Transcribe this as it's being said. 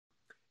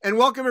And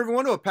welcome,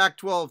 everyone, to a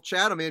Pac-12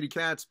 chat. I'm Andy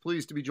Katz,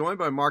 pleased to be joined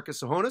by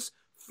Marcus Tsohonis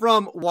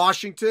from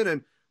Washington.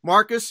 And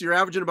Marcus, you're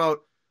averaging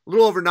about a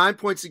little over 9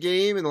 points a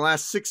game in the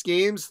last 6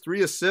 games,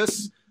 3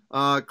 assists.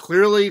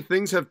 Clearly,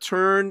 things have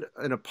turned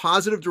in a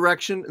positive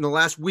direction in the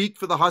last week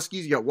for the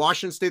Huskies. You got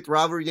Washington State, the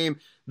rivalry game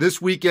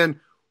this weekend.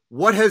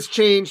 What has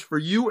changed for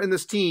you and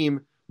this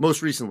team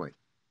most recently?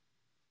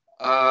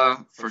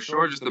 For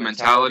sure, just the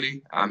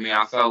mentality. I mean,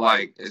 I felt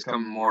like it's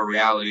coming more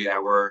reality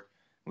that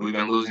we've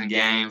been losing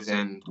games,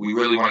 and we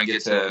really want to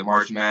get to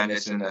March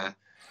Madness in the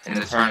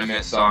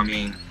tournament. So I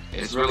mean,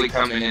 it's really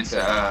coming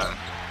into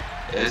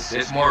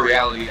it's more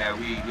reality that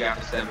we have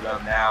to step it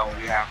up now.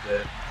 We have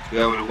to be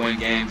able to win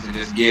games and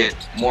just get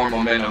more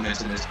momentum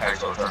into this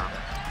Pac-12 tournament.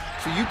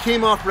 So you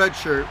came off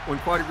redshirt when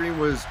Quade Green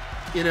was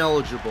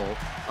ineligible.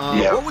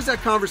 Yeah. What was that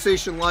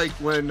conversation like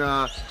when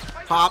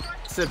Pop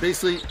said,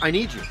 basically, I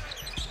need you?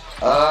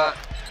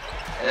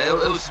 It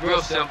was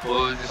real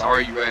simple. It was just, are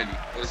you ready?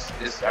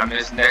 It's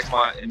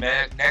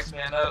next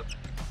man up.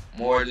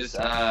 More just,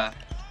 I'm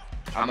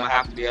gonna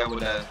have to be able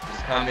to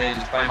just come in,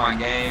 just play my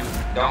game.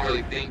 Don't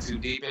really think too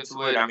deep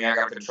into it. I mean, I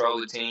got to control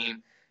the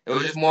team. It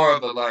was just more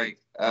of a like,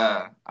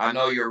 I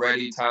know you're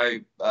ready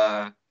type,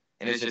 and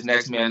it's just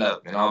next man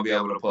up, and I'll be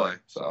able to play.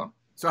 So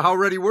how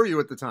ready were you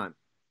at the time?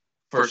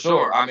 For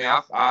sure. I mean,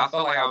 I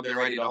felt like I've been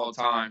ready the whole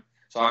time.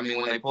 So I mean,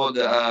 when they pulled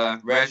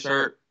the red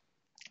shirt,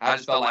 I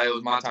just felt like it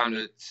was my time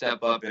to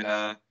step up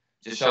and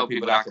just show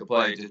people that I could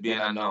play, just being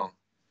unknown.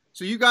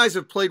 So you guys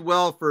have played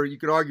well for, you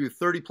could argue,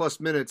 30-plus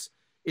minutes.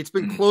 It's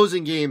been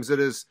closing games that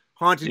has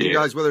haunted you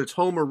guys, whether it's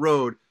home or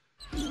road.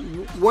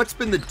 What's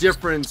been the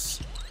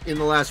difference in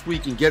the last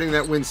week in getting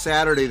that win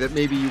Saturday that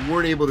maybe you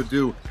weren't able to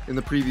do in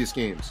the previous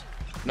games?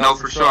 No,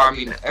 for sure. I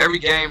mean, every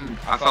game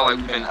I felt like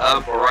we've been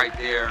up or right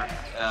there.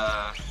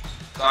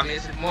 So, I mean,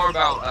 it's more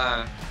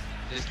about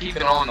just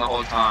keeping on the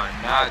whole time,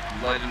 not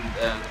letting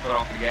the foot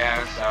off the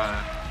gas.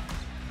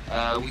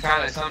 We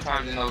kind of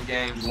sometimes in those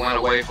games went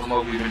away from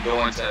what we've been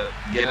doing to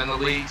get in the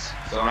leagues.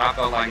 So I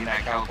felt like in that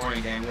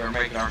California game we were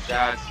making our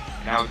shots,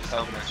 and that was just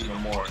helping us even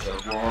more. So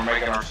when we're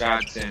making our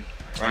shots and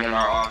running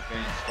our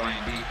offense,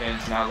 playing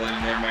defense, not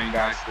letting their main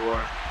guys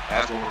score,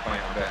 that's what we're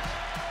playing our best.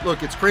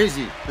 Look, it's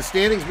crazy. The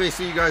standings may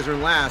say you guys are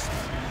in last,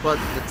 but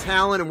the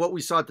talent and what we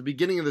saw at the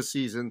beginning of the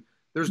season,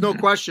 there's no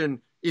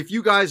question, if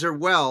you guys are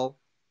well,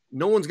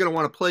 no one's going to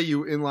want to play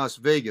you in Las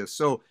Vegas.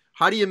 So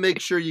how do you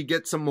make sure you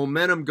get some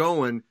momentum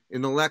going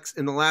in the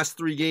last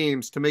 3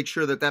 games to make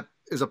sure that that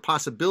is a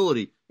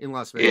possibility in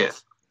Las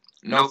Vegas?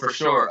 Yeah. No, for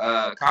sure.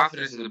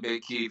 Confidence is a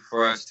big key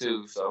for us,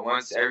 too. So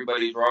once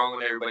everybody's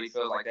rolling, everybody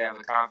feels like they have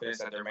the confidence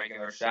that they're making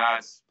their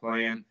shots,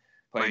 playing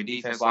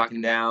defense,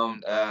 locking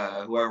down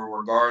whoever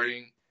we're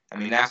guarding. I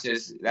mean,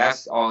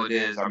 that's all it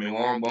is. I mean,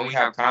 when we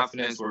have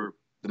confidence, we're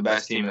the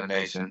best team in the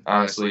nation,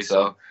 honestly.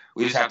 So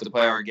we just have to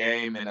play our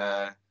game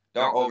and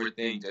don't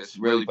overthink. Just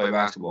really play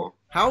basketball.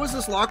 How has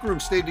this locker room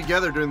stayed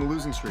together during the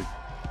losing streak?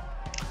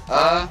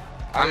 I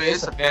mean,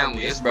 it's a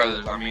family. It's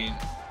brothers. I mean,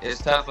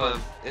 it's tough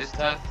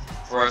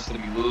for us to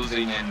be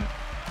losing, and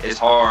it's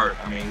hard.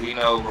 I mean, we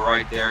know we're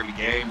right there every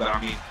game, but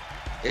I mean,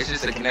 it's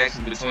just a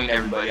connection between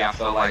everybody. I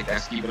feel like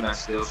that's keeping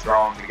us still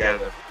strong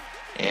together,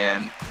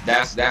 and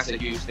that's a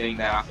huge thing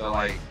that I feel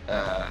like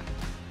that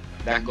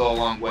can go a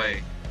long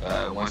way.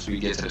 Once we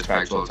get to the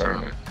Pac-12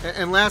 tournament.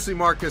 And lastly,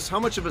 Marcus, how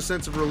much of a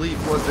sense of relief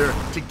was there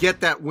to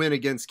get that win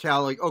against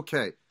Cal? Like,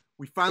 okay,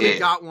 we finally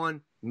got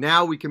one.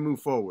 Now we can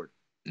move forward.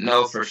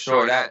 No, for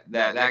sure.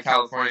 That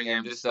California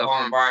game, just the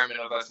whole environment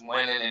of us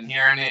winning and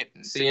hearing it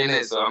and seeing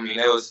it. So I mean,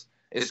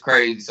 it's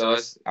crazy. So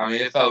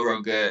it felt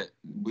real good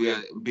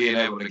being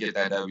able to get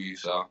that W.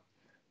 So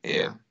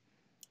yeah.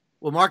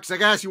 Well, Marcus, I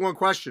gotta ask you one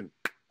question.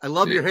 I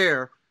love your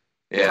hair.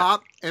 Yeah.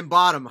 Top and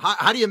bottom.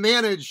 How do you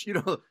manage,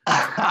 the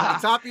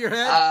top of your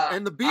head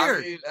and the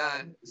beard?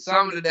 I mean,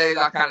 some of the days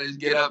I kind of just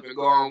get up and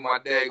go on with my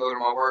day, go to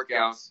my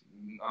workouts.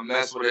 I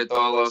mess with it,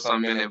 throw a little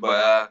something in it,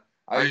 but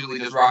I usually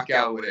just rock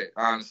out with it,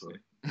 honestly.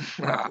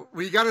 Well,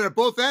 you got it at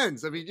both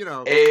ends. I mean,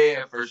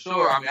 Yeah, for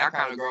sure. I mean, I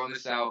kind of grown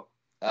this out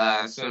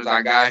as soon as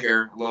I got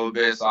here a little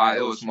bit, so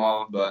it was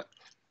small, but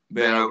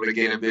been able to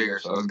get it bigger,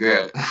 so it's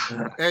good.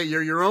 Hey,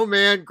 you're your own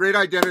man. Great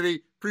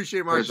identity.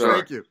 Appreciate it, Marcus. Sure.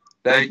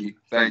 Thank you.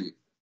 Thank you.